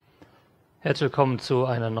Herzlich willkommen zu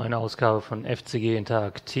einer neuen Ausgabe von FCG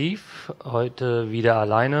Interaktiv. Heute wieder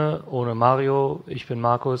alleine, ohne Mario. Ich bin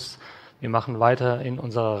Markus. Wir machen weiter in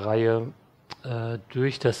unserer Reihe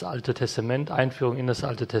durch das Alte Testament, Einführung in das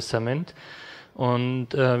Alte Testament.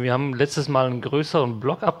 Und wir haben letztes Mal einen größeren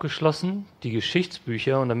Block abgeschlossen, die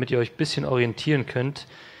Geschichtsbücher. Und damit ihr euch ein bisschen orientieren könnt,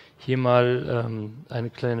 hier mal eine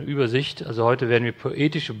kleine Übersicht. Also heute werden wir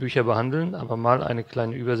poetische Bücher behandeln, aber mal eine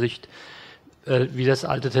kleine Übersicht, wie das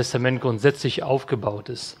Alte Testament grundsätzlich aufgebaut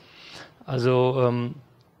ist. Also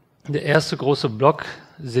der erste große Block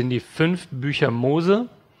sind die 5 Bücher Mose.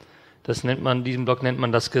 Diesen Block nennt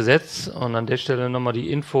man das Gesetz. Und an der Stelle nochmal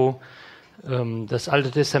die Info, das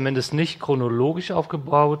Alte Testament ist nicht chronologisch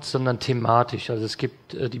aufgebaut, sondern thematisch. Also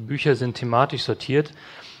die Bücher sind thematisch sortiert.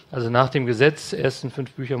 Also nach dem Gesetz, ersten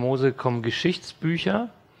 5 Bücher Mose, kommen Geschichtsbücher.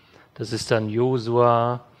 Das ist dann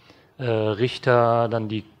Josua, Richter, dann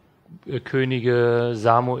die Könige,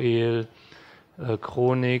 Samuel,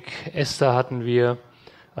 Chronik, Esther hatten wir.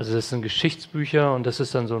 Also das sind Geschichtsbücher und das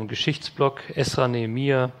ist dann so ein Geschichtsblock. Esra,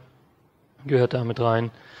 Nehemia gehört da mit rein.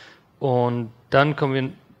 Und dann kommen wir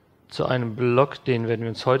zu einem Block, den werden wir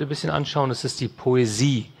uns heute ein bisschen anschauen. Das ist die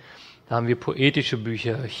Poesie. Da haben wir poetische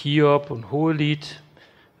Bücher, Hiob und Hohelied.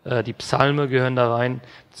 Die Psalme gehören da rein.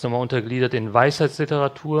 Das ist nochmal untergliedert in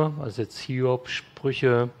Weisheitsliteratur, also jetzt Hiob,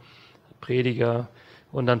 Sprüche, Prediger.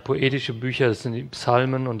 Und dann poetische Bücher, das sind die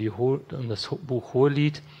Psalmen und das Buch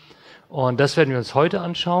Hohelied. Und das werden wir uns heute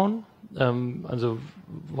anschauen, also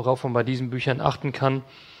worauf man bei diesen Büchern achten kann.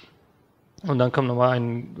 Und dann kommt nochmal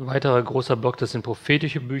ein weiterer großer Block, das sind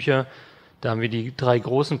prophetische Bücher. Da haben wir die 3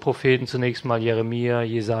 großen Propheten, zunächst mal Jeremia,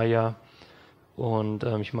 Jesaja und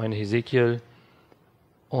Hesekiel.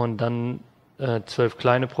 Und dann 12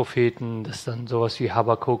 kleine Propheten, das ist dann sowas wie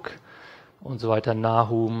Habakuk und so weiter,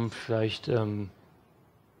 Nahum, vielleicht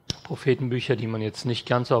Prophetenbücher, die man jetzt nicht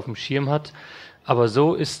ganz so auf dem Schirm hat. Aber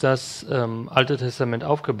so ist das Alte Testament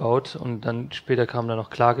aufgebaut und dann später kamen da noch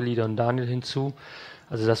Klagelieder und Daniel hinzu.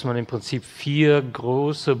 Also dass man im Prinzip 4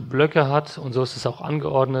 große Blöcke hat und so ist es auch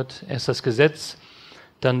angeordnet. Erst das Gesetz,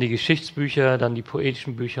 dann die Geschichtsbücher, dann die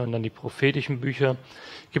poetischen Bücher und dann die prophetischen Bücher.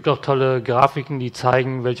 Es gibt auch tolle Grafiken, die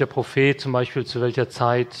zeigen, welcher Prophet zum Beispiel zu welcher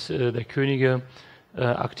Zeit der Könige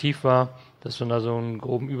aktiv war, dass man da so einen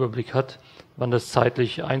groben Überblick hat, wann das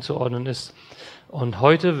zeitlich einzuordnen ist. Und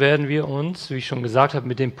heute werden wir uns, wie ich schon gesagt habe,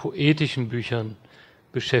 mit den poetischen Büchern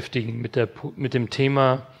beschäftigen, mit dem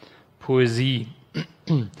Thema Poesie.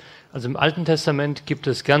 Also im Alten Testament gibt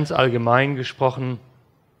es ganz allgemein gesprochen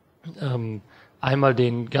einmal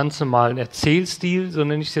den ganz normalen Erzählstil, so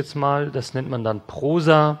nenne ich es jetzt mal, das nennt man dann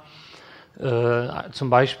Prosa. Zum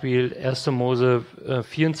Beispiel 1. Mose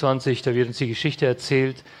 24, da wird uns die Geschichte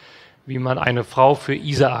erzählt, wie man eine Frau für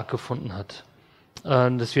Isaak gefunden hat.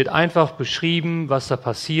 Das wird einfach beschrieben, was da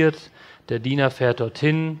passiert. Der Diener fährt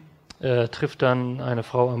dorthin, trifft dann eine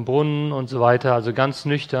Frau am Brunnen und so weiter. Also ganz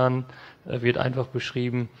nüchtern wird einfach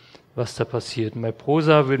beschrieben, was da passiert. Und bei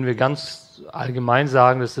Prosa würden wir ganz allgemein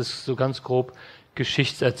sagen, das ist so ganz grob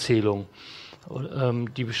Geschichtserzählung.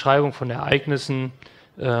 Die Beschreibung von Ereignissen,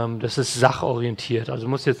 das ist sachorientiert. Also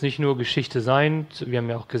muss jetzt nicht nur Geschichte sein, wir haben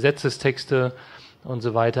ja auch Gesetzestexte und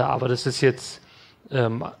so weiter, aber das ist jetzt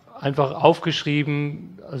einfach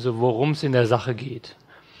aufgeschrieben, also worum es in der Sache geht.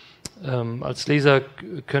 Als Leser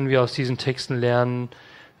können wir aus diesen Texten lernen,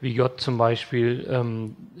 wie Gott zum Beispiel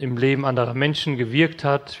im Leben anderer Menschen gewirkt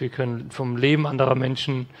hat. Wir können vom Leben anderer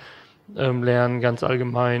Menschen lernen, ganz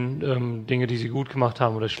allgemein, Dinge, die sie gut gemacht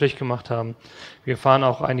haben oder schlecht gemacht haben. Wir erfahren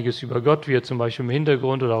auch einiges über Gott, wie er zum Beispiel im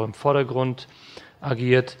Hintergrund oder auch im Vordergrund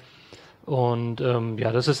agiert. Und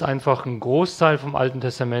das ist einfach ein Großteil vom Alten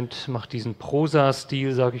Testament, macht diesen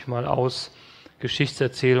Prosa-Stil, sage ich mal, aus,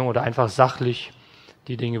 Geschichtserzählung oder einfach sachlich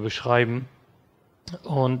die Dinge beschreiben.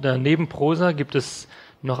 Und neben Prosa gibt es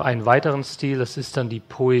noch einen weiteren Stil, das ist dann die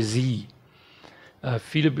Poesie.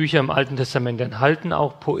 Viele Bücher im Alten Testament enthalten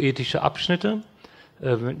auch poetische Abschnitte.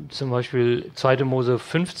 Zum Beispiel 2. Mose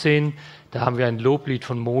 15, da haben wir ein Loblied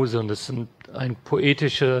von Mose und das ist ein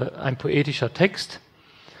poetischer Text.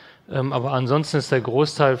 Aber ansonsten ist der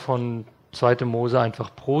Großteil von 2. Mose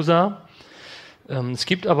einfach Prosa. Es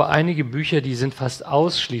gibt aber einige Bücher, die sind fast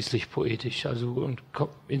ausschließlich poetisch. Also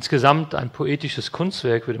insgesamt ein poetisches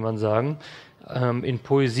Kunstwerk, würde man sagen, in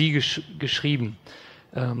Poesie geschrieben.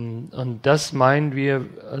 Und das meinen wir,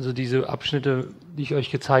 also diese Abschnitte, die ich euch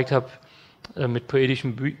gezeigt habe, mit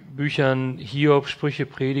poetischen Büchern, Hiob, Sprüche,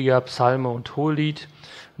 Prediger, Psalme und Hohelied.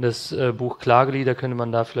 Und das Buch Klagelieder könnte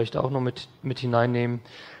man da vielleicht auch noch mit hineinnehmen.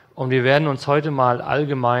 Und wir werden uns heute mal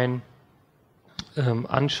allgemein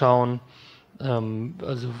anschauen,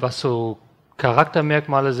 also was so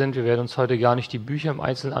Charaktermerkmale sind. Wir werden uns heute gar nicht die Bücher im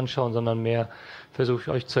Einzelnen anschauen, sondern mehr versuche ich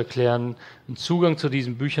euch zu erklären, einen Zugang zu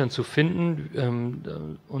diesen Büchern zu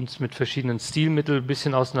finden, uns mit verschiedenen Stilmitteln ein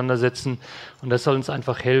bisschen auseinandersetzen und das soll uns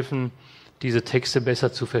einfach helfen, diese Texte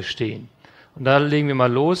besser zu verstehen. Und da legen wir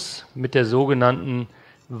mal los mit der sogenannten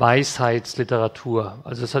Weisheitsliteratur.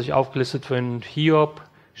 Also das hatte ich aufgelistet von Hiob,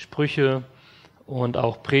 Sprüche und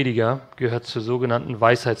auch Prediger gehört zur sogenannten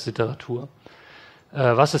Weisheitsliteratur.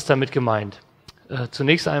 Was ist damit gemeint?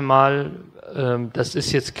 Zunächst einmal, das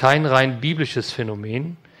ist jetzt kein rein biblisches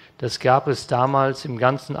Phänomen. Das gab es damals im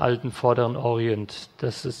ganzen alten Vorderen Orient,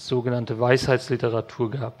 dass es sogenannte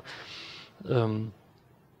Weisheitsliteratur gab.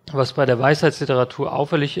 Was bei der Weisheitsliteratur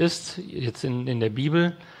auffällig ist, jetzt in der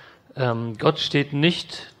Bibel, Gott steht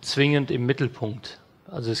nicht zwingend im Mittelpunkt.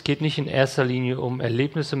 Also es geht nicht in erster Linie um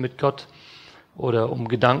Erlebnisse mit Gott oder um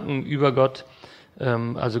Gedanken über Gott.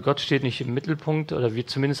 Also Gott steht nicht im Mittelpunkt oder wird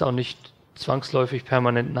zumindest auch nicht zwangsläufig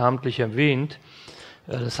permanent namentlich erwähnt.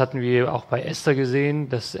 Das hatten wir auch bei Esther gesehen,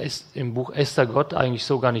 dass im Buch Esther Gott eigentlich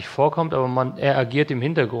so gar nicht vorkommt, aber er agiert im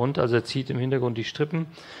Hintergrund, also er zieht im Hintergrund die Strippen,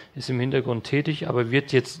 ist im Hintergrund tätig, aber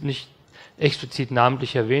wird jetzt nicht explizit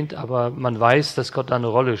namentlich erwähnt, aber man weiß, dass Gott da eine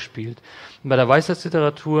Rolle spielt. Und bei der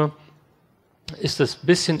Weisheitsliteratur ist das ein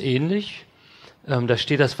bisschen ähnlich. Da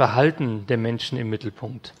steht das Verhalten der Menschen im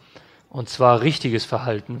Mittelpunkt. Und zwar richtiges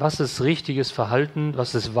Verhalten. Was ist richtiges Verhalten?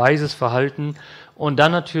 Was ist weises Verhalten? Und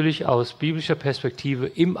dann natürlich aus biblischer Perspektive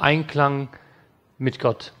im Einklang mit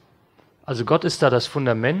Gott. Also Gott ist da das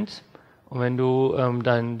Fundament. Und wenn du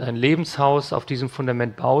dein Lebenshaus auf diesem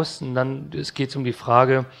Fundament baust, und dann geht es um die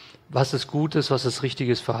Frage, was ist gutes, was ist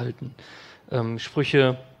richtiges Verhalten?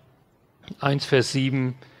 Sprüche 1, Vers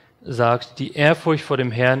 7 sagt, die Ehrfurcht vor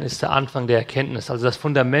dem Herrn ist der Anfang der Erkenntnis. Also das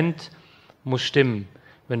Fundament muss stimmen.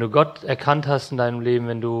 Wenn du Gott erkannt hast in deinem Leben,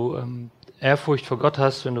 wenn du Ehrfurcht vor Gott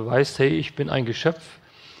hast, wenn du weißt, hey, ich bin ein Geschöpf,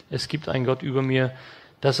 es gibt einen Gott über mir,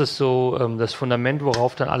 das ist so das Fundament,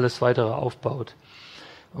 worauf dann alles weitere aufbaut.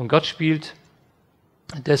 Und Gott spielt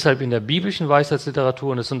deshalb in der biblischen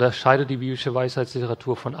Weisheitsliteratur, und es unterscheidet die biblische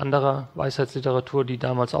Weisheitsliteratur von anderer Weisheitsliteratur, die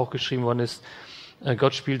damals auch geschrieben worden ist.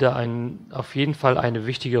 Gott spielt da auf jeden Fall eine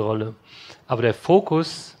wichtige Rolle. Aber der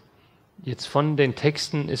Fokus jetzt von den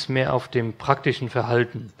Texten ist mehr auf dem praktischen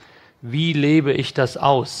Verhalten. Wie lebe ich das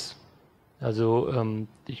aus? Also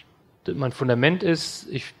mein Fundament ist,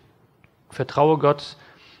 ich vertraue Gott,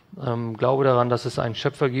 glaube daran, dass es einen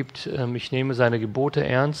Schöpfer gibt, ich nehme seine Gebote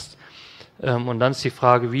ernst und dann ist die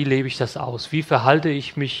Frage, wie lebe ich das aus? Wie verhalte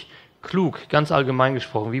ich mich klug, ganz allgemein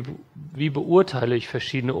gesprochen? Wie beurteile ich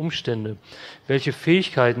verschiedene Umstände? Welche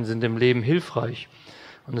Fähigkeiten sind im Leben hilfreich?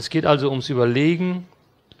 Und es geht also ums Überlegen,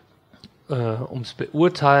 ums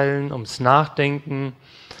Beurteilen, ums Nachdenken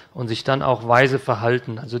und sich dann auch weise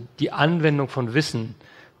verhalten. Also die Anwendung von Wissen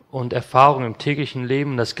und Erfahrung im täglichen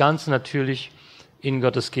Leben, das Ganze natürlich in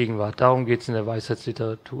Gottes Gegenwart. Darum geht es in der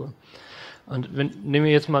Weisheitsliteratur. Und nehmen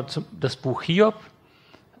wir jetzt mal das Buch Hiob.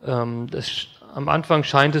 Am Anfang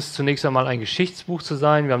scheint es zunächst einmal ein Geschichtsbuch zu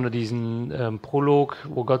sein. Wir haben da diesen Prolog,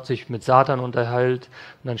 wo Gott sich mit Satan unterhält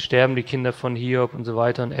und dann sterben die Kinder von Hiob und so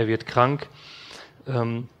weiter und er wird krank.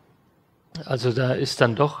 Also da ist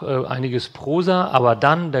dann doch einiges Prosa, aber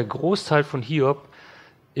dann der Großteil von Hiob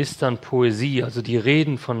ist dann Poesie, also die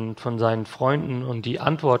Reden von seinen Freunden und die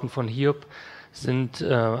Antworten von Hiob sind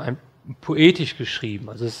poetisch geschrieben.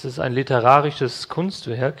 Also es ist ein literarisches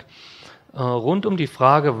Kunstwerk rund um die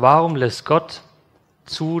Frage, warum lässt Gott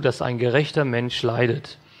zu, dass ein gerechter Mensch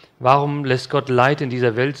leidet? Warum lässt Gott Leid in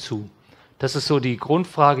dieser Welt zu? Das ist so die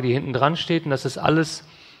Grundfrage, die hinten dran steht und das ist alles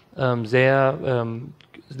sehr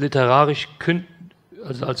literarisch,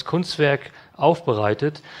 also als Kunstwerk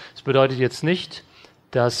aufbereitet. Das bedeutet jetzt nicht,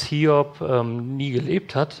 dass Hiob nie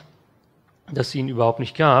gelebt hat, dass es ihn überhaupt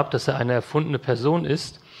nicht gab, dass er eine erfundene Person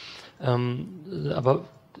ist. Aber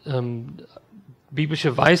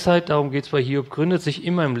biblische Weisheit, darum geht es bei Hiob, gründet sich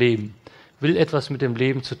immer im Leben, will etwas mit dem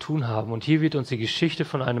Leben zu tun haben. Und hier wird uns die Geschichte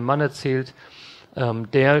von einem Mann erzählt,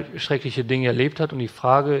 der schreckliche Dinge erlebt hat und die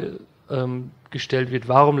Frage gestellt wird,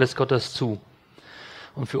 warum lässt Gott das zu?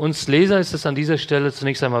 Und für uns Leser ist es an dieser Stelle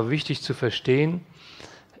zunächst einmal wichtig zu verstehen,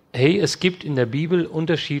 hey, es gibt in der Bibel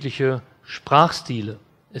unterschiedliche Sprachstile.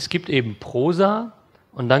 Es gibt eben Prosa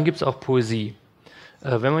und dann gibt es auch Poesie.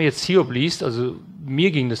 Wenn man jetzt Hiob liest, also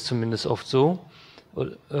mir ging das zumindest oft so,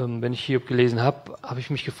 wenn ich Hiob gelesen habe, habe ich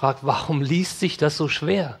mich gefragt, warum liest sich das so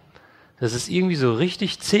schwer? Das ist irgendwie so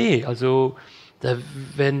richtig zäh. Also da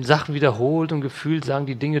werden Sachen wiederholt und gefühlt sagen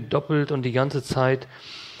die Dinge doppelt und die ganze Zeit.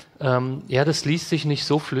 Ja, das liest sich nicht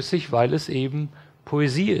so flüssig, weil es eben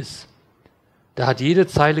Poesie ist. Da hat jede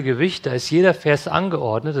Zeile Gewicht, da ist jeder Vers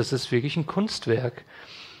angeordnet, das ist wirklich ein Kunstwerk.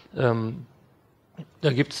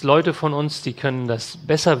 Da gibt es Leute von uns, die können das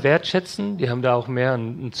besser wertschätzen, die haben da auch mehr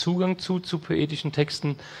einen Zugang zu poetischen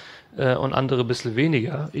Texten und andere ein bisschen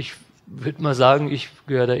weniger. Ich würde mal sagen, ich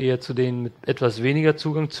gehöre da eher zu denen mit etwas weniger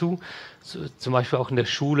Zugang zu. So, zum Beispiel auch in der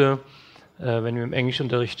Schule, wenn wir im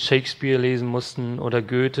Englischunterricht Shakespeare lesen mussten oder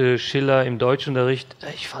Goethe, Schiller im Deutschunterricht.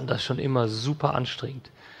 Ich fand das schon immer super anstrengend.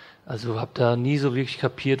 Also habe da nie so wirklich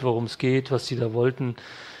kapiert, worum es geht, was sie da wollten.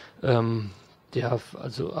 Ja,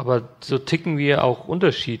 also, aber so ticken wir auch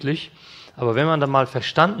unterschiedlich. Aber wenn man dann mal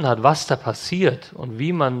verstanden hat, was da passiert und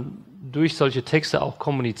wie man durch solche Texte auch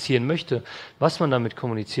kommunizieren möchte, was man damit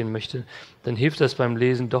kommunizieren möchte, dann hilft das beim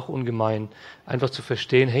Lesen doch ungemein, einfach zu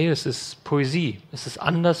verstehen, hey, es ist Poesie, es ist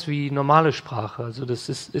anders wie normale Sprache, also das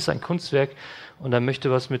ist ein Kunstwerk und da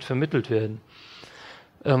möchte was mit vermittelt werden.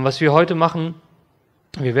 Was wir heute machen,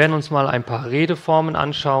 wir werden uns mal ein paar Redeformen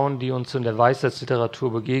anschauen, die uns in der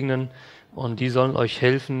Weisheitsliteratur begegnen und die sollen euch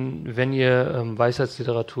helfen, wenn ihr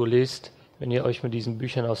Weisheitsliteratur lest, wenn ihr euch mit diesen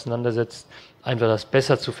Büchern auseinandersetzt, einfach das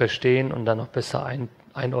besser zu verstehen und dann auch besser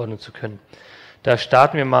einordnen zu können. Da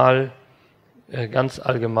starten wir mal ganz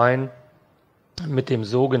allgemein mit dem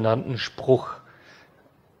sogenannten Spruch.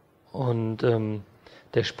 Und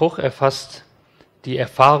der Spruch erfasst die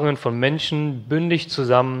Erfahrungen von Menschen bündig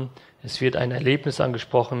zusammen. Es wird ein Erlebnis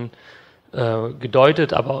angesprochen,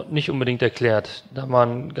 gedeutet, aber nicht unbedingt erklärt. Da mal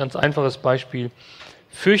ein ganz einfaches Beispiel.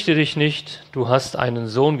 Fürchte dich nicht, du hast einen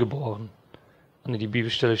Sohn geboren. Die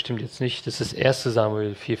Bibelstelle stimmt jetzt nicht. Das ist 1.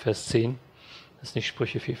 Samuel 4, Vers 10. Das ist nicht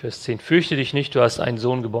Sprüche 4, Vers 10. Fürchte dich nicht, du hast einen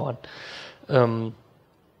Sohn geboren.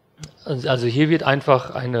 Also hier wird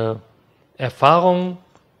einfach eine Erfahrung,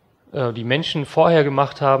 die Menschen vorher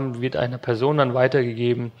gemacht haben, wird einer Person dann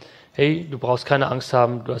weitergegeben. Hey, du brauchst keine Angst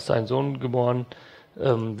haben, du hast einen Sohn geboren.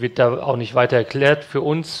 Wird da auch nicht weiter erklärt für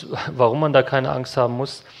uns, warum man da keine Angst haben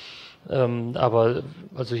muss. Aber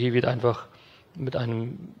also hier wird einfach mit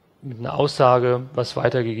einer Aussage was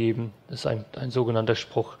weitergegeben. Das ist ein sogenannter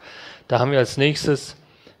Spruch. Da haben wir als nächstes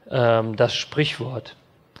das Sprichwort.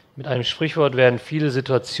 Mit einem Sprichwort werden viele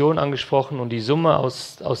Situationen angesprochen und die Summe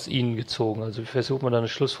aus ihnen gezogen. Also versucht man da eine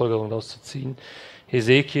Schlussfolgerung daraus zu ziehen.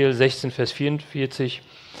 Hesekiel 16, Vers 44.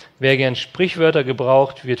 Wer gern Sprichwörter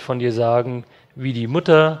gebraucht, wird von dir sagen, wie die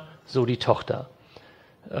Mutter, so die Tochter.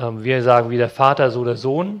 Wir sagen, wie der Vater, so der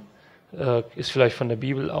Sohn. Ist vielleicht von der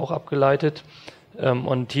Bibel auch abgeleitet.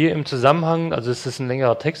 Und hier im Zusammenhang, also es ist ein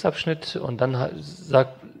längerer Textabschnitt und dann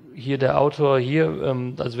sagt hier der Autor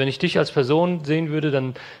also wenn ich dich als Person sehen würde,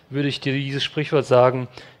 dann würde ich dir dieses Sprichwort sagen,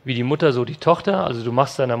 wie die Mutter, so die Tochter. Also du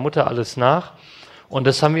machst deiner Mutter alles nach. Und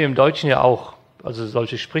das haben wir im Deutschen ja auch. Also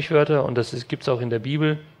solche Sprichwörter und das gibt es auch in der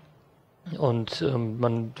Bibel. Und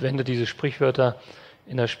man wendet diese Sprichwörter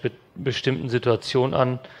in einer bestimmten Situation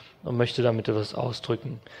an und möchte damit etwas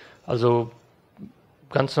ausdrücken. Also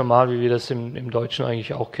ganz normal, wie wir das im Deutschen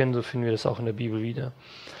eigentlich auch kennen, so finden wir das auch in der Bibel wieder.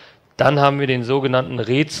 Dann haben wir den sogenannten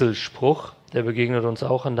Rätselspruch, der begegnet uns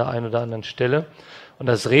auch an der einen oder anderen Stelle. Und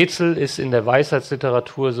das Rätsel ist in der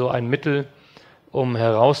Weisheitsliteratur so ein Mittel, um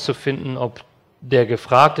herauszufinden, ob der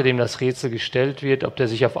Gefragte, dem das Rätsel gestellt wird, ob der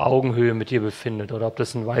sich auf Augenhöhe mit dir befindet oder ob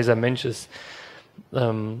das ein weiser Mensch ist.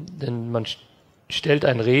 Denn man stellt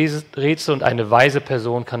ein Rätsel und eine weise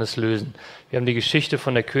Person kann es lösen. Wir haben die Geschichte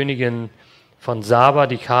von der Königin von Saba,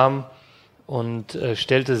 die kam und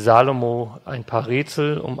stellte Salomo ein paar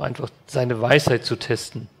Rätsel, um einfach seine Weisheit zu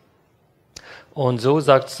testen. Und so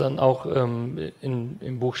sagt es dann auch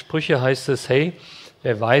im Buch Sprüche heißt es, hey,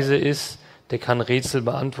 wer weise ist, der kann Rätsel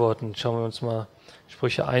beantworten. Schauen wir uns mal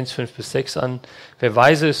Sprüche 1, 5 bis 6 an. Wer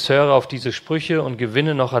weise ist, höre auf diese Sprüche und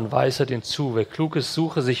gewinne noch an Weisheit hinzu. Wer klug ist,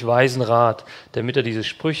 suche sich weisen Rat, damit er diese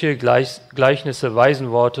Sprüche, Gleichnisse,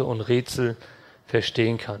 Weisenworte und Rätsel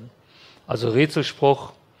verstehen kann. Also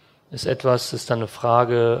Rätselspruch ist etwas, ist dann eine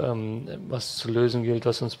Frage, was zu lösen gilt,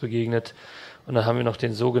 was uns begegnet. Und dann haben wir noch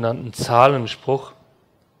den sogenannten Zahlenspruch.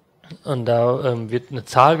 Und da wird eine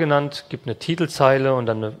Zahl genannt, gibt eine Titelzeile und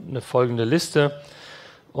dann eine folgende Liste.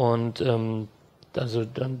 Und also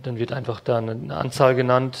dann wird einfach da eine Anzahl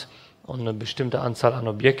genannt und eine bestimmte Anzahl an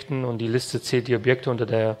Objekten. Und die Liste zählt die Objekte unter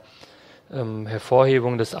der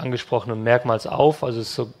Hervorhebung des angesprochenen Merkmals auf. Also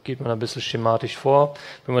so geht man ein bisschen schematisch vor.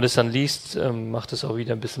 Wenn man das dann liest, macht es auch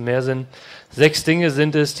wieder ein bisschen mehr Sinn. 6 Dinge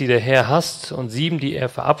sind es, die der Herr hasst und 7, die er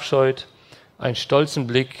verabscheut. Einen stolzen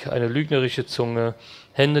Blick, eine lügnerische Zunge,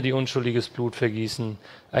 Hände, die unschuldiges Blut vergießen,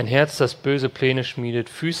 ein Herz, das böse Pläne schmiedet,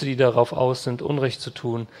 Füße, die darauf aus sind, Unrecht zu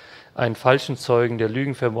tun, einen falschen Zeugen, der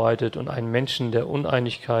Lügen verbreitet und einen Menschen, der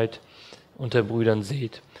Uneinigkeit unter Brüdern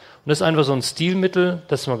sät. Und das ist einfach so ein Stilmittel,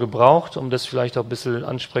 das man gebraucht, um das vielleicht auch ein bisschen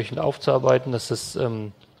ansprechend aufzuarbeiten, dass das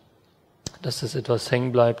etwas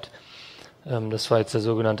hängen bleibt. Das war jetzt der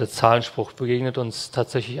sogenannte Zahlenspruch, begegnet uns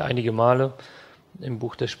tatsächlich einige Male im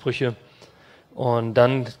Buch der Sprüche. Und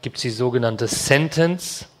dann gibt es die sogenannte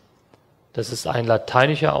Sentence. Das ist ein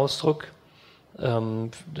lateinischer Ausdruck.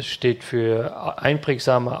 Das steht für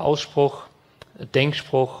einprägsamer Ausspruch,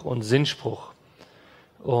 Denkspruch und Sinnspruch.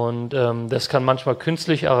 Und das kann manchmal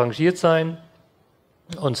künstlich arrangiert sein.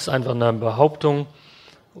 Und es ist einfach eine Behauptung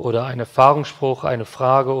oder ein Erfahrungsspruch, eine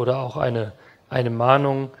Frage oder auch eine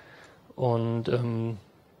Mahnung. Und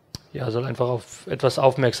soll einfach auf etwas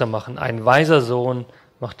aufmerksam machen. Ein weiser Sohn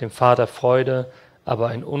macht dem Vater Freude, aber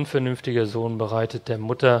ein unvernünftiger Sohn bereitet der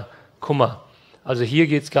Mutter Kummer. Also hier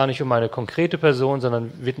geht es gar nicht um eine konkrete Person,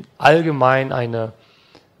 sondern wird allgemein eine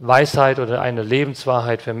Weisheit oder eine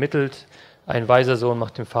Lebenswahrheit vermittelt. Ein weiser Sohn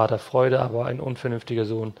macht dem Vater Freude, aber ein unvernünftiger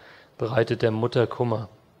Sohn bereitet der Mutter Kummer.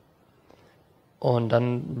 Und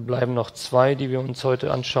dann bleiben noch zwei, die wir uns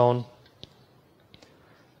heute anschauen.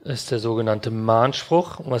 Das ist der sogenannte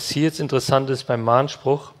Mahnspruch. Und was hier jetzt interessant ist beim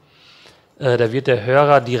Mahnspruch, da wird der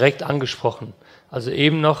Hörer direkt angesprochen. Also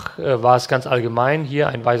eben noch war es ganz allgemein, hier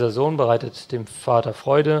ein weiser Sohn bereitet dem Vater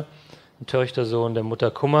Freude, ein törichter Sohn der Mutter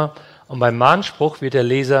Kummer. Und beim Mahnspruch wird der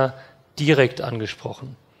Leser direkt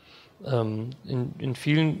angesprochen. In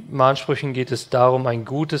vielen Mahnsprüchen geht es darum, ein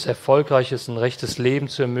gutes, erfolgreiches, ein rechtes Leben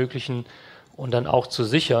zu ermöglichen und dann auch zu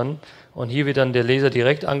sichern. Und hier wird dann der Leser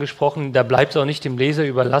direkt angesprochen. Da bleibt es auch nicht dem Leser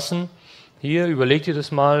überlassen. Hier, überleg dir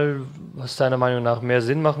das mal, was deiner Meinung nach mehr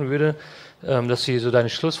Sinn machen würde, dass du hier so deine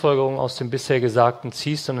Schlussfolgerung aus dem bisher Gesagten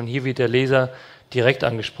ziehst, sondern hier wird der Leser direkt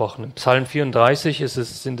angesprochen. Im Psalm 34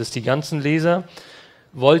 sind es die ganzen Leser.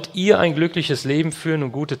 Wollt ihr ein glückliches Leben führen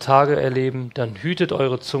und gute Tage erleben, dann hütet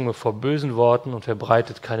eure Zunge vor bösen Worten und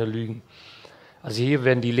verbreitet keine Lügen. Also hier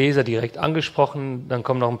werden die Leser direkt angesprochen, dann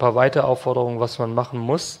kommen noch ein paar weitere Aufforderungen, was man machen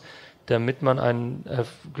muss, damit man ein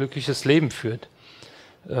glückliches Leben führt.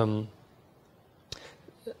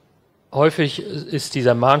 Häufig ist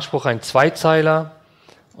dieser Mahnspruch ein Zweizeiler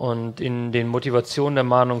und in den Motivationen der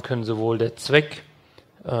Mahnung können sowohl der Zweck,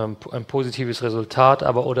 ein positives Resultat,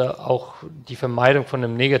 aber oder auch die Vermeidung von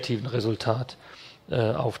einem negativen Resultat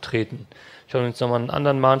auftreten. Schauen wir uns nochmal einen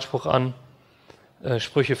anderen Mahnspruch an.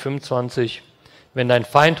 Sprüche 25. Wenn dein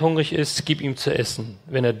Feind hungrig ist, gib ihm zu essen.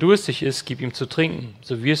 Wenn er durstig ist, gib ihm zu trinken.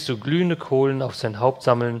 So wirst du glühende Kohlen auf sein Haupt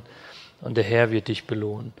sammeln und der Herr wird dich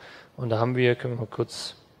belohnen. Und da können wir mal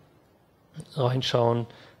kurz reinschauen.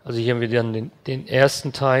 Also hier haben wir dann den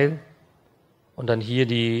ersten Teil und dann hier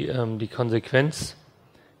die Konsequenz,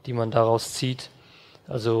 die man daraus zieht.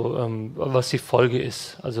 Also was die Folge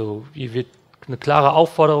ist. Also hier wird eine klare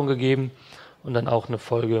Aufforderung gegeben und dann auch eine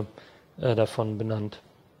Folge davon benannt.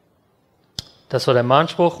 Das war der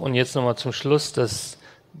Mahnspruch und jetzt nochmal zum Schluss das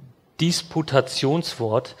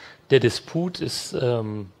Disputationswort. Der Disput ist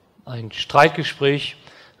ein Streitgespräch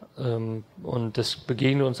und das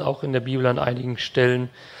begegnet uns auch in der Bibel an einigen Stellen.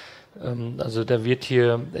 Also da wird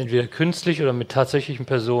hier entweder künstlich oder mit tatsächlichen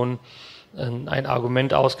Personen ein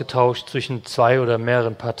Argument ausgetauscht zwischen zwei oder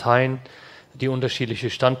mehreren Parteien, die unterschiedliche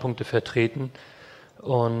Standpunkte vertreten.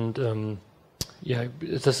 Und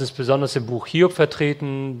das ist besonders im Buch Hiob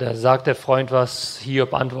vertreten. Da sagt der Freund was,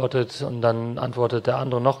 Hiob antwortet und dann antwortet der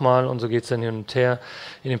andere nochmal und so geht es dann hin und her.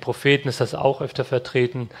 In den Propheten ist das auch öfter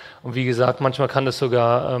vertreten. Und wie gesagt, manchmal kann das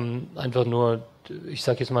sogar einfach nur, ich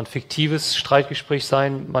sage jetzt mal, ein fiktives Streitgespräch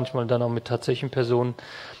sein, manchmal dann auch mit tatsächlichen Personen.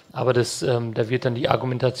 Aber da wird dann die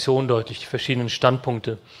Argumentation deutlich, die verschiedenen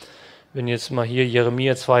Standpunkte. Wenn jetzt mal hier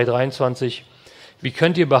Jeremia 2,23, wie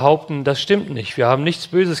könnt ihr behaupten, das stimmt nicht, wir haben nichts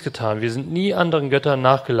Böses getan, wir sind nie anderen Göttern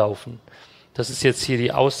nachgelaufen. Das ist jetzt hier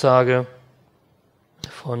die Aussage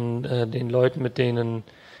von den Leuten, mit denen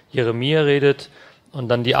Jeremia redet. Und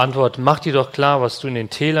dann die Antwort, mach dir doch klar, was du in den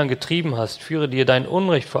Tälern getrieben hast, führe dir dein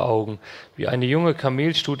Unrecht vor Augen. Wie eine junge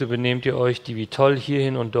Kamelstute benehmt ihr euch, die wie toll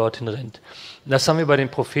hierhin und dorthin rennt. Und das haben wir bei den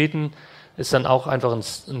Propheten, ist dann auch einfach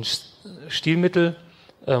ein Stilmittel,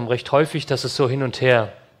 recht häufig, dass es so hin und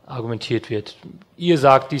her argumentiert wird. Ihr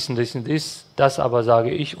sagt dies und dies und dies, das aber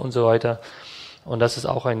sage ich und so weiter. Und das ist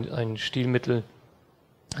auch ein Stilmittel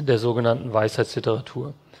der sogenannten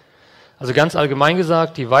Weisheitsliteratur. Also ganz allgemein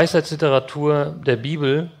gesagt, die Weisheitsliteratur der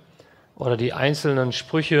Bibel oder die einzelnen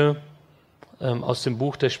Sprüche aus dem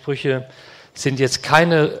Buch der Sprüche sind jetzt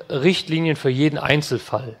keine Richtlinien für jeden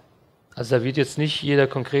Einzelfall. Also da wird jetzt nicht jeder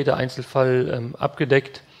konkrete Einzelfall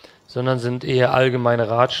abgedeckt, sondern sind eher allgemeine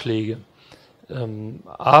Ratschläge.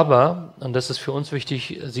 Aber, und das ist für uns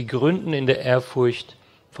wichtig, sie gründen in der Ehrfurcht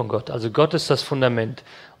von Gott. Also Gott ist das Fundament.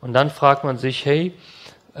 Und dann fragt man sich, hey,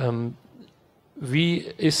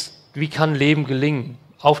 wie kann Leben gelingen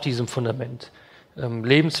auf diesem Fundament?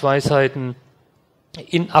 Lebensweisheiten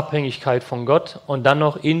in Abhängigkeit von Gott und dann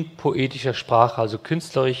noch in poetischer Sprache, also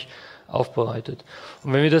künstlerisch aufbereitet.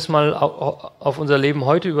 Und wenn wir das mal auf unser Leben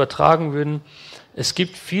heute übertragen würden, es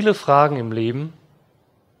gibt viele Fragen im Leben,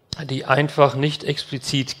 die einfach nicht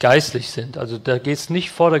explizit geistlich sind. Also da geht es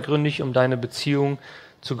nicht vordergründig um deine Beziehung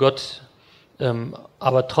zu Gott,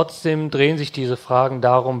 aber trotzdem drehen sich diese Fragen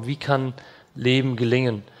darum, wie kann Leben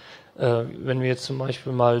gelingen. Wenn wir jetzt zum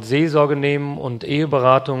Beispiel mal Seelsorge nehmen und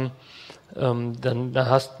Eheberatung, dann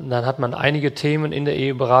hat man einige Themen in der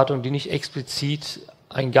Eheberatung, die nicht explizit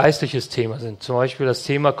ein geistliches Thema sind. Zum Beispiel das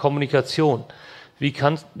Thema Kommunikation. Wie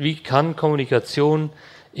kann Kommunikation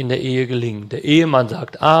in der Ehe gelingen? Der Ehemann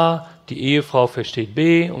sagt A, die Ehefrau versteht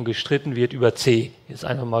B und gestritten wird über C. Jetzt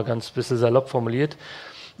einfach mal ganz bisschen salopp formuliert.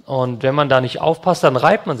 Und wenn man da nicht aufpasst, dann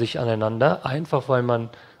reibt man sich aneinander, einfach weil man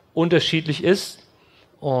unterschiedlich ist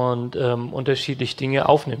und unterschiedlich Dinge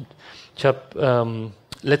aufnimmt. Ich habe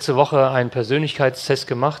letzte Woche einen Persönlichkeitstest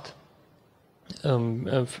gemacht,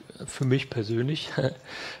 für mich persönlich,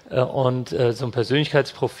 und so ein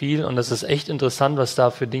Persönlichkeitsprofil, und das ist echt interessant, was da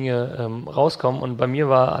für Dinge rauskommen. Und bei mir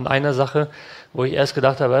war an einer Sache, wo ich erst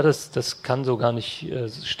gedacht habe, ja, das kann so gar nicht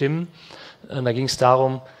stimmen. Da ging es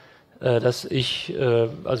darum, dass ich,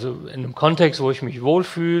 also in einem Kontext, wo ich mich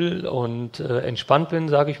wohlfühle und entspannt bin,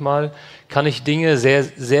 sage ich mal, kann ich Dinge sehr,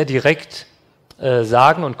 sehr direkt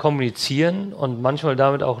sagen und kommunizieren und manchmal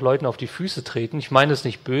damit auch Leuten auf die Füße treten. Ich meine es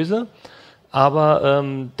nicht böse, aber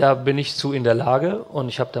da bin ich zu in der Lage, und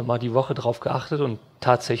ich habe da mal die Woche drauf geachtet und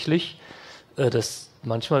tatsächlich,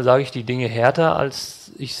 manchmal sage ich die Dinge härter,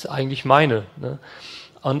 als ich es eigentlich meine. Ne?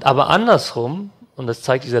 Aber andersrum, und das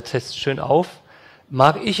zeigt dieser Test schön auf,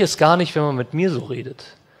 mag ich es gar nicht, wenn man mit mir so redet.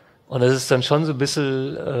 Und das ist dann schon so ein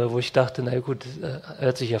bisschen, wo ich dachte, na gut,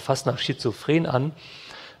 hört sich ja fast nach Schizophren an.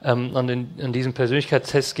 Und in diesem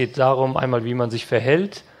Persönlichkeitstest geht es darum, einmal, wie man sich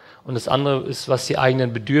verhält, und das andere ist, was die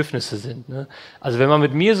eigenen Bedürfnisse sind. Ne? Also wenn man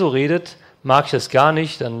mit mir so redet, mag ich das gar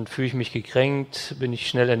nicht, dann fühle ich mich gekränkt, bin ich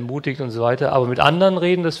schnell entmutigt und so weiter. Aber mit anderen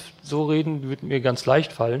reden, wird mir ganz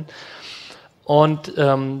leicht fallen. Und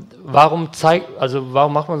warum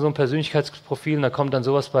macht man so ein Persönlichkeitsprofil und da kommt dann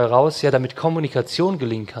sowas bei raus? Ja, damit Kommunikation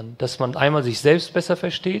gelingen kann, dass man einmal sich selbst besser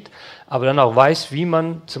versteht, aber dann auch weiß, wie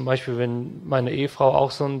man, zum Beispiel, wenn meine Ehefrau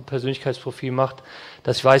auch so ein Persönlichkeitsprofil macht,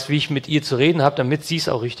 dass ich weiß, wie ich mit ihr zu reden habe, damit sie es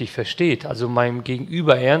auch richtig versteht. Also meinem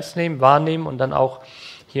Gegenüber ernst nehmen, wahrnehmen und dann auch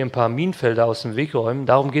hier ein paar Minenfelder aus dem Weg räumen.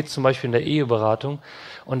 Darum geht es zum Beispiel in der Eheberatung.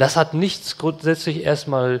 Und das hat nichts grundsätzlich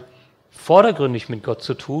erstmal vordergründig mit Gott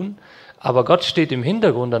zu tun, aber Gott steht im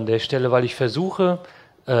Hintergrund an der Stelle, weil ich versuche,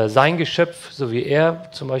 sein Geschöpf, so wie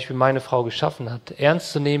er zum Beispiel meine Frau geschaffen hat,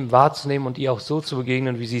 ernst zu nehmen, wahrzunehmen und ihr auch so zu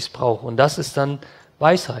begegnen, wie sie es braucht. Und das ist dann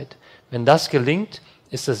Weisheit. Wenn das gelingt,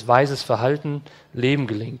 ist das weises Verhalten, Leben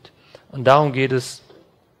gelingt. Und darum geht es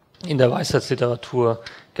in der Weisheitsliteratur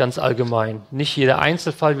ganz allgemein. Nicht jeder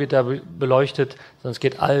Einzelfall wird da beleuchtet, sondern es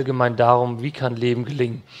geht allgemein darum, wie kann Leben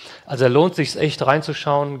gelingen. Also lohnt sich echt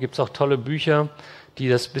reinzuschauen, gibt es auch tolle Bücher, die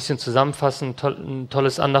das ein bisschen zusammenfassen. Ein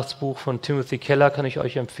tolles Andachtsbuch von Timothy Keller kann ich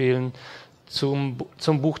euch empfehlen, zum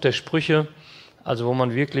Buch der Sprüche, also wo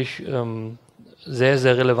man wirklich sehr,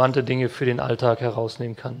 sehr relevante Dinge für den Alltag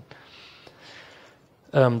herausnehmen kann.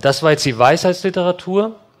 Das war jetzt die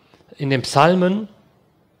Weisheitsliteratur. In den Psalmen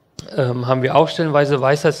haben wir auch stellenweise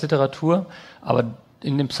Weisheitsliteratur, aber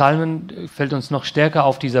in den Psalmen fällt uns noch stärker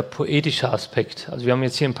auf dieser poetische Aspekt. Also wir haben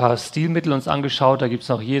jetzt hier ein paar Stilmittel uns angeschaut, da gibt es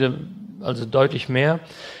noch also deutlich mehr.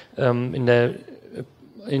 In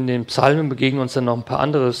den Psalmen begegnen uns dann noch ein paar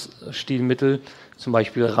andere Stilmittel, zum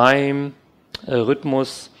Beispiel Reim,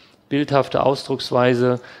 Rhythmus, bildhafte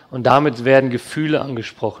Ausdrucksweise, und damit werden Gefühle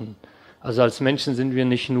angesprochen. Also als Menschen sind wir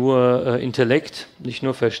nicht nur Intellekt, nicht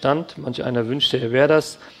nur Verstand, manch einer wünschte, er wäre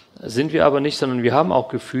das, sind wir aber nicht, sondern wir haben auch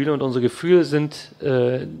Gefühle, und unsere Gefühle sind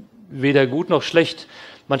weder gut noch schlecht.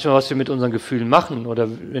 Manchmal, was wir mit unseren Gefühlen machen, oder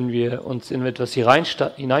wenn wir uns in etwas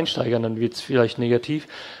hineinsteigern, dann wird es vielleicht negativ,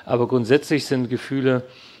 aber grundsätzlich sind Gefühle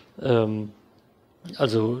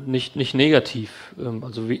also nicht negativ,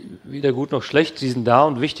 also weder gut noch schlecht, sie sind da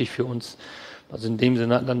und wichtig für uns, also in dem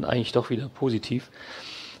Sinne dann eigentlich doch wieder positiv.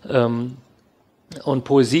 Und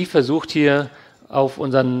Poesie versucht hier auf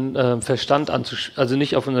unseren Verstand also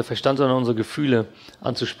nicht auf unseren Verstand, sondern unsere Gefühle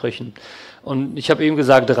anzusprechen. Und ich habe eben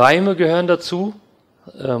gesagt, Reime gehören dazu.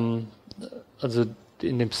 Also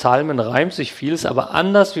in den Psalmen reimt sich vieles, aber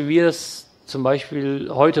anders, wie wir es zum Beispiel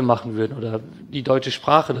heute machen würden oder die deutsche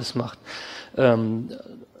Sprache das macht.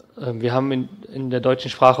 Wir haben in der deutschen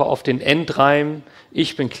Sprache oft den Endreim: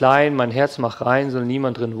 Ich bin klein, mein Herz macht rein, soll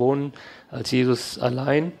niemand drin wohnen als Jesus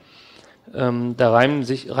allein. Da reimt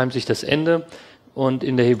sich das Ende. Und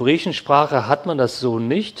in der hebräischen Sprache hat man das so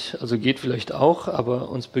nicht, also geht vielleicht auch, aber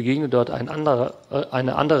uns begegnet dort eine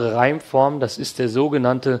andere Reimform, das ist der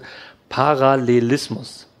sogenannte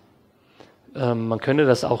Parallelismus. Man könnte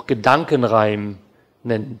das auch Gedankenreim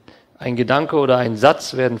nennen. Ein Gedanke oder ein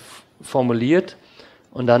Satz werden formuliert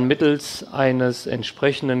und dann mittels eines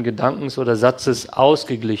entsprechenden Gedankens oder Satzes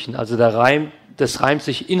ausgeglichen. Also das reimt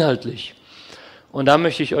sich inhaltlich. Und da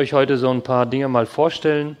möchte ich euch heute so ein paar Dinge mal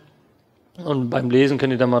vorstellen. Und beim Lesen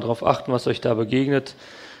könnt ihr dann mal darauf achten, was euch da begegnet.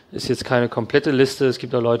 Ist jetzt keine komplette Liste. Es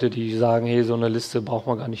gibt auch Leute, die sagen, hey, so eine Liste braucht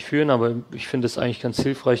man gar nicht führen. Aber ich finde es eigentlich ganz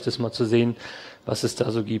hilfreich, das mal zu sehen, was es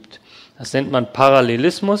da so gibt. Das nennt man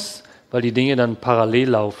Parallelismus, weil die Dinge dann parallel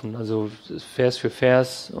laufen. Also Vers für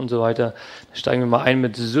Vers und so weiter. Da steigen wir mal ein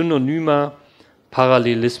mit synonymer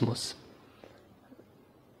Parallelismus.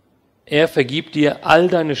 Er vergibt dir all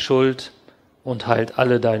deine Schuld und heilt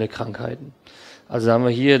alle deine Krankheiten. Also haben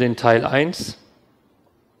wir hier den Teil 1.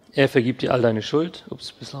 Er vergibt dir all deine Schuld.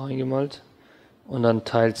 Ups, ein bisschen reingemalt. Und dann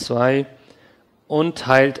Teil 2. Und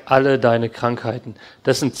heilt alle deine Krankheiten.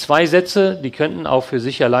 Das sind zwei Sätze, die könnten auch für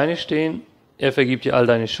sich alleine stehen. Er vergibt dir all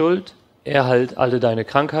deine Schuld. Er heilt alle deine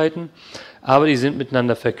Krankheiten. Aber die sind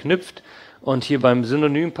miteinander verknüpft. Und hier beim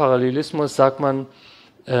Synonym-Parallelismus sagt man,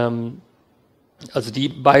 also die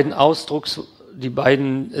beiden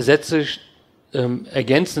Sätze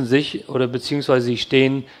ergänzen sich oder beziehungsweise sie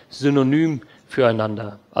stehen synonym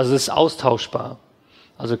füreinander. Also es ist austauschbar.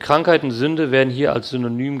 Also Krankheit und Sünde werden hier als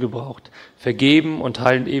Synonym gebraucht. Vergeben und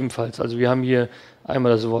heilen ebenfalls. Also wir haben hier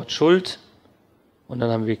einmal das Wort Schuld und dann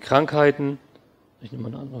haben wir Krankheiten. Ich nehme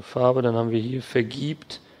mal eine andere Farbe. Dann haben wir hier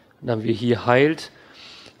vergibt und dann haben wir hier heilt.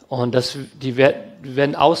 Und die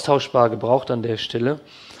werden austauschbar gebraucht an der Stelle.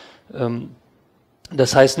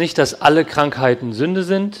 Das heißt nicht, dass alle Krankheiten Sünde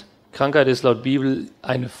sind. Krankheit ist laut Bibel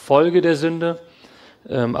eine Folge der Sünde,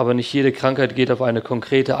 aber nicht jede Krankheit geht auf eine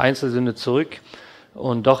konkrete Einzelsünde zurück.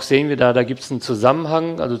 Und doch sehen wir da gibt es einen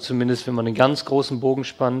Zusammenhang, also zumindest wenn man einen ganz großen Bogen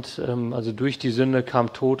spannt, also durch die Sünde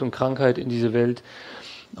kam Tod und Krankheit in diese Welt.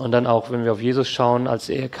 Und dann auch, wenn wir auf Jesus schauen, als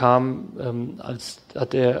er kam,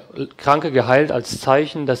 hat er Kranke geheilt als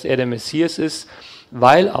Zeichen, dass er der Messias ist,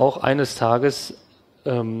 weil auch eines Tages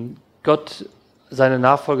Gott seine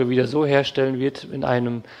Nachfolge wieder so herstellen wird in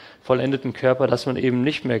einem vollendeten Körper, dass man eben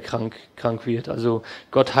nicht mehr krank wird. Also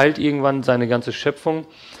Gott heilt irgendwann seine ganze Schöpfung.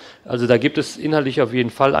 Also da gibt es inhaltlich auf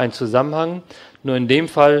jeden Fall einen Zusammenhang. Nur in dem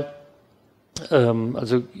Fall,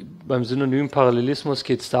 also beim synonymen Parallelismus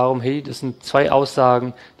geht es darum, hey, das sind zwei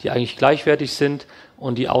Aussagen, die eigentlich gleichwertig sind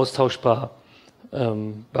und die austauschbar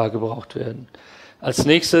gebraucht werden. Als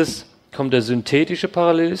nächstes kommt der synthetische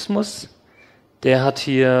Parallelismus. Der hat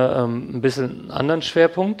hier ein bisschen einen anderen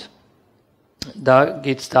Schwerpunkt. Da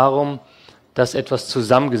geht es darum, dass etwas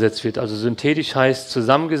zusammengesetzt wird. Also synthetisch heißt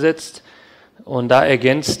zusammengesetzt und da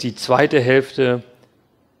ergänzt die zweite Hälfte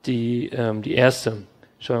die erste.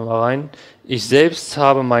 Schauen wir mal rein. Ich selbst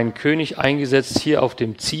habe meinen König eingesetzt hier auf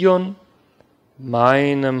dem Zion,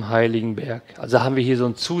 meinem heiligen Berg. Also haben wir hier so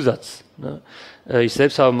einen Zusatz. Ne? Ich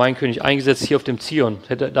selbst habe meinen König eingesetzt hier auf dem Zion.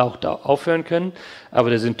 Hätte da auch aufhören können. Aber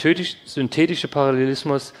der synthetische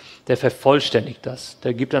Parallelismus, der vervollständigt das.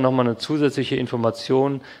 Der gibt dann nochmal eine zusätzliche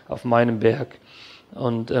Information auf meinem Berg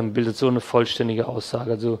und bildet so eine vollständige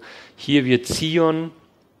Aussage. Also hier wird Zion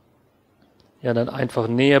ja dann einfach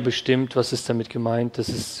näher bestimmt. Was ist damit gemeint? Das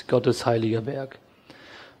ist Gottes heiliger Berg.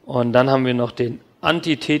 Und dann haben wir noch den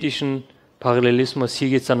antithetischen Parallelismus. Hier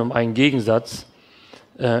geht es dann um einen Gegensatz.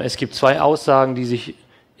 Es gibt zwei Aussagen, die sich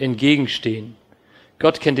entgegenstehen.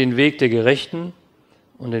 Gott kennt den Weg der Gerechten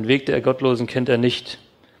und den Weg der Gottlosen kennt er nicht.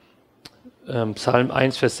 Psalm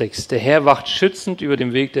 1, Vers 6. Der Herr wacht schützend über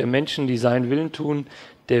dem Weg der Menschen, die seinen Willen tun.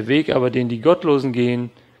 Der Weg aber, den die Gottlosen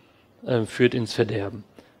gehen, führt ins Verderben.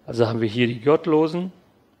 Also haben wir hier die Gottlosen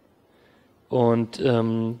und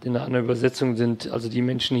in einer anderen Übersetzung sind, also die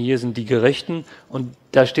Menschen hier sind die Gerechten und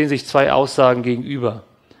da stehen sich zwei Aussagen gegenüber.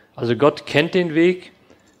 Also Gott kennt den Weg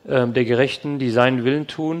der Gerechten, die seinen Willen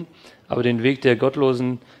tun, aber den Weg der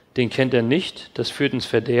Gottlosen, den kennt er nicht, das führt ins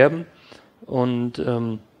Verderben und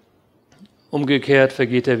umgekehrt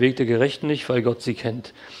vergeht der Weg der Gerechten nicht, weil Gott sie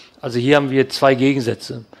kennt. Also hier haben wir zwei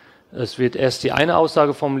Gegensätze. Es wird erst die eine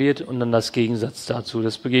Aussage formuliert und dann das Gegensatz dazu.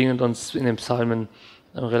 Das begegnet uns in den Psalmen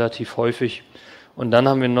relativ häufig. Und dann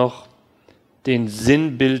haben wir noch den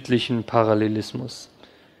sinnbildlichen Parallelismus.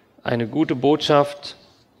 Eine gute Botschaft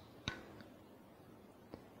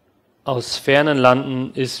aus fernen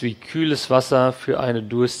Landen ist wie kühles Wasser für eine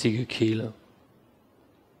durstige Kehle.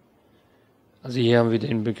 Also hier haben wir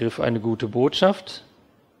den Begriff eine gute Botschaft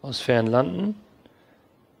aus fernen Landen.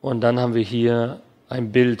 Und dann haben wir hier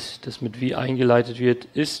ein Bild, das mit wie eingeleitet wird,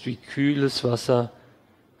 ist wie kühles Wasser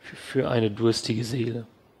für eine durstige Seele.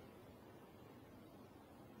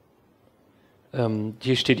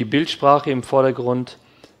 Hier steht die Bildsprache im Vordergrund,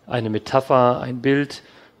 eine Metapher, ein Bild,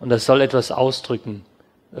 und das soll etwas ausdrücken.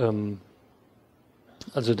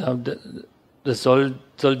 Das soll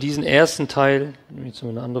diesen ersten Teil, jetzt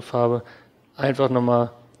mal eine andere Farbe, einfach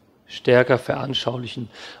nochmal stärker veranschaulichen.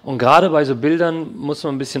 Und gerade bei so Bildern muss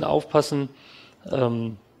man ein bisschen aufpassen,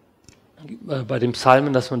 bei den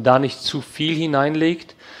Psalmen, dass man da nicht zu viel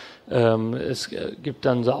hineinlegt. Es gibt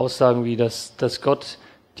dann so Aussagen wie, dass Gott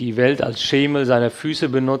die Welt als Schemel seiner Füße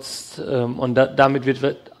benutzt, und damit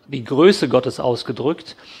wird die Größe Gottes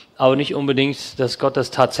ausgedrückt, aber nicht unbedingt, dass Gott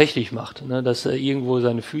das tatsächlich macht, ne? Dass er irgendwo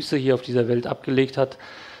seine Füße hier auf dieser Welt abgelegt hat.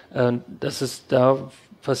 Da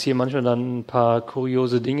passieren manchmal dann ein paar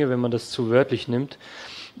kuriose Dinge, wenn man das zu wörtlich nimmt.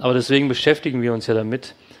 Aber deswegen beschäftigen wir uns ja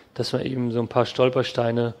damit, dass man eben so ein paar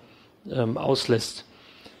Stolpersteine auslässt.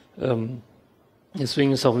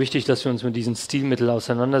 Deswegen ist auch wichtig, dass wir uns mit diesen Stilmitteln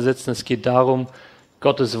auseinandersetzen. Es geht darum,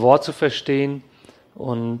 Gottes Wort zu verstehen,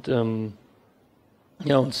 und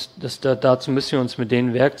dazu müssen wir uns mit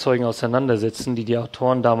den Werkzeugen auseinandersetzen, die die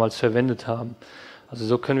Autoren damals verwendet haben. Also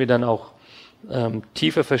so können wir dann auch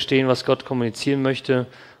tiefer verstehen, was Gott kommunizieren möchte,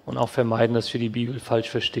 und auch vermeiden, dass wir die Bibel falsch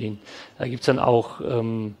verstehen. Da gibt es dann auch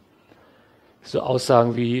so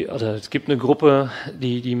Aussagen wie, oder es gibt eine Gruppe,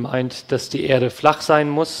 die meint, dass die Erde flach sein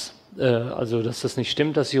muss, also dass das nicht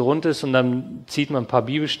stimmt, dass sie rund ist, und dann zieht man ein paar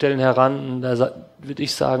Bibelstellen heran, und da würde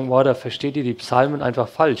ich sagen, da versteht ihr die Psalmen einfach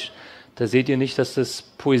falsch. Da seht ihr nicht, dass das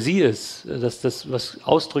Poesie ist, dass das was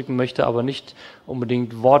ausdrücken möchte, aber nicht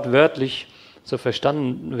unbedingt wortwörtlich so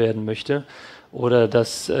verstanden werden möchte. Oder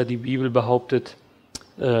dass die Bibel behauptet,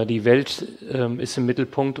 die Welt ist im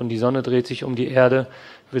Mittelpunkt und die Sonne dreht sich um die Erde.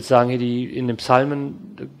 Ich würde sagen, hier in den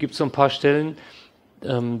Psalmen gibt es so ein paar Stellen,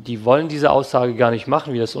 die wollen diese Aussage gar nicht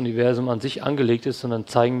machen, wie das Universum an sich angelegt ist, sondern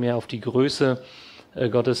zeigen mehr auf die Größe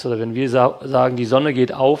Gottes. Oder wenn wir sagen, die Sonne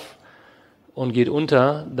geht auf und geht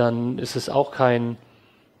unter, dann ist es auch keine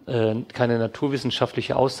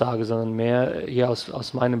naturwissenschaftliche Aussage, sondern mehr hier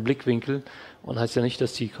aus meinem Blickwinkel, und heißt ja nicht,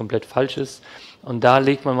 dass die komplett falsch ist. Und da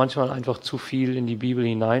legt man manchmal einfach zu viel in die Bibel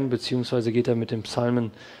hinein, beziehungsweise geht er mit den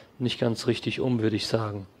Psalmen nicht ganz richtig um, würde ich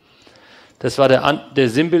sagen. Das war der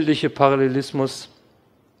sinnbildliche Parallelismus.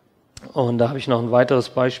 Und da habe ich noch ein weiteres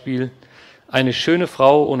Beispiel. Eine schöne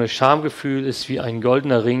Frau ohne Schamgefühl ist wie ein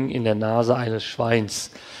goldener Ring in der Nase eines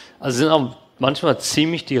Schweins. Also sind auch manchmal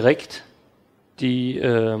ziemlich direkt die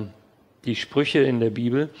Sprüche in der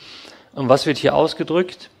Bibel. Und was wird hier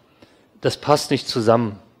ausgedrückt? Das passt nicht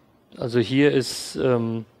zusammen. Also hier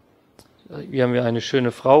haben wir eine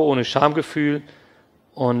schöne Frau ohne Schamgefühl,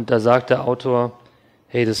 und da sagt der Autor,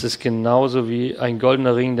 hey, das ist genauso wie ein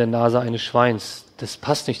goldener Ring in der Nase eines Schweins. Das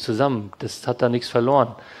passt nicht zusammen, das hat da nichts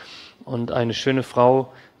verloren. Und eine schöne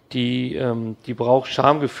Frau, die braucht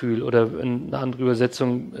Schamgefühl, oder eine andere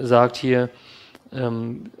Übersetzung sagt hier,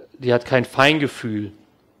 die hat kein Feingefühl.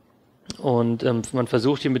 Und man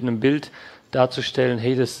versucht hier mit einem Bild darzustellen,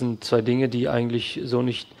 hey, das sind zwei Dinge, die eigentlich so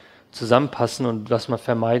nicht zusammenpassen und was man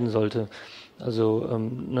vermeiden sollte. Also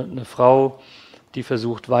eine Frau, die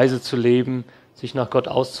versucht, weise zu leben, sich nach Gott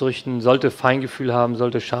auszurichten, sollte Feingefühl haben,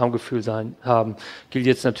 sollte Schamgefühl haben. Gilt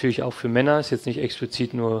jetzt natürlich auch für Männer, ist jetzt nicht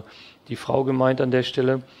explizit nur die Frau gemeint an der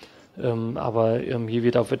Stelle, aber hier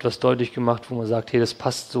wird auf etwas deutlich gemacht, wo man sagt, hey, das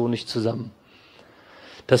passt so nicht zusammen.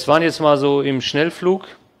 Das waren jetzt mal so im Schnellflug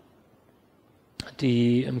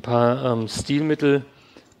ein paar Stilmittel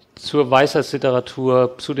zur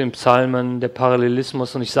Weisheitsliteratur, zu den Psalmen, der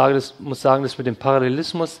Parallelismus. Und ich muss sagen, das mit dem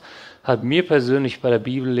Parallelismus hat mir persönlich bei der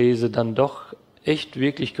Bibellese dann doch echt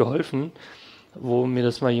wirklich geholfen, wo mir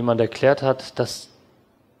das mal jemand erklärt hat, dass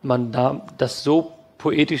so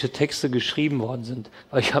poetische Texte geschrieben worden sind.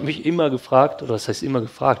 Weil ich habe mich immer gefragt, oder was heißt immer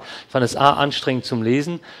gefragt, ich fand es anstrengend zum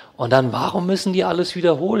Lesen, und dann, warum müssen die alles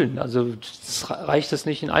wiederholen? Also reicht das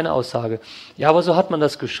nicht in einer Aussage. Ja, aber so hat man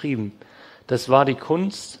das geschrieben. Das war die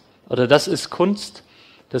Kunst, oder das ist Kunst,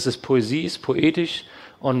 das ist Poesie, ist poetisch,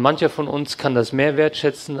 und mancher von uns kann das mehr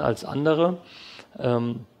wertschätzen als andere.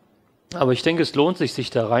 Aber ich denke, es lohnt sich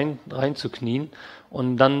da reinzuknien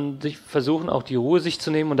und dann sich versuchen, auch die Ruhe sich zu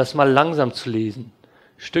nehmen und das mal langsam zu lesen.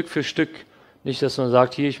 Stück für Stück. Nicht, dass man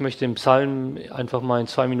sagt, hier, ich möchte den Psalm einfach mal in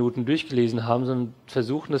 2 Minuten durchgelesen haben, sondern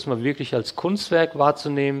versuchen, das mal wirklich als Kunstwerk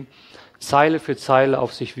wahrzunehmen, Zeile für Zeile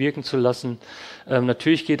auf sich wirken zu lassen.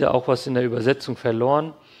 Natürlich geht da auch was in der Übersetzung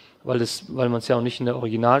verloren, weil man es ja auch nicht in der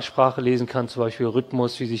Originalsprache lesen kann, zum Beispiel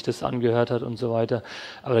Rhythmus, wie sich das angehört hat und so weiter.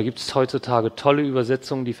 Aber da gibt es heutzutage tolle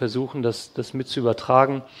Übersetzungen, die versuchen, das mit zu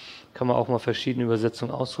übertragen. kann man auch mal verschiedene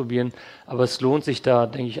Übersetzungen ausprobieren. Aber es lohnt sich da,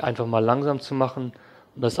 denke ich, einfach mal langsam zu machen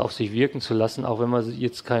und das auf sich wirken zu lassen, auch wenn man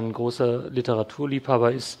jetzt kein großer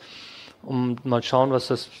Literaturliebhaber ist, um mal schauen, was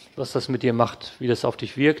das mit dir macht, wie das auf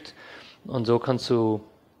dich wirkt. Und so kannst du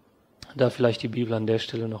da vielleicht die Bibel an der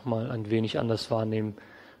Stelle nochmal ein wenig anders wahrnehmen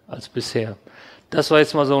als bisher. Das war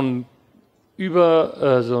jetzt mal so ein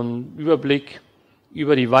Überblick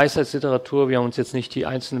über die Weisheitsliteratur. Wir haben uns jetzt nicht die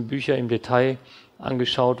einzelnen Bücher im Detail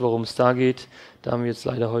angeschaut, worum es da geht. Da haben wir jetzt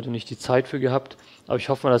leider heute nicht die Zeit für gehabt. Aber ich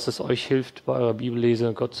hoffe mal, dass es euch hilft, bei eurer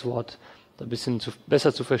Bibellese Gottes Wort ein bisschen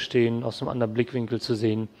besser zu verstehen, aus einem anderen Blickwinkel zu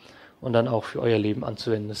sehen und dann auch für euer Leben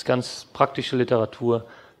anzuwenden. Das ist ganz praktische Literatur,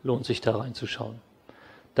 lohnt sich da reinzuschauen.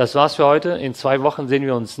 Das war's für heute. In 2 Wochen sehen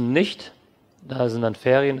wir uns nicht. Da sind dann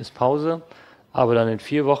Ferien, ist Pause. Aber dann in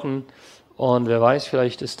 4 Wochen. Und wer weiß,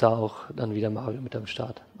 vielleicht ist da auch dann wieder Mario mit am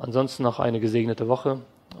Start. Ansonsten noch eine gesegnete Woche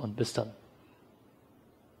und bis dann.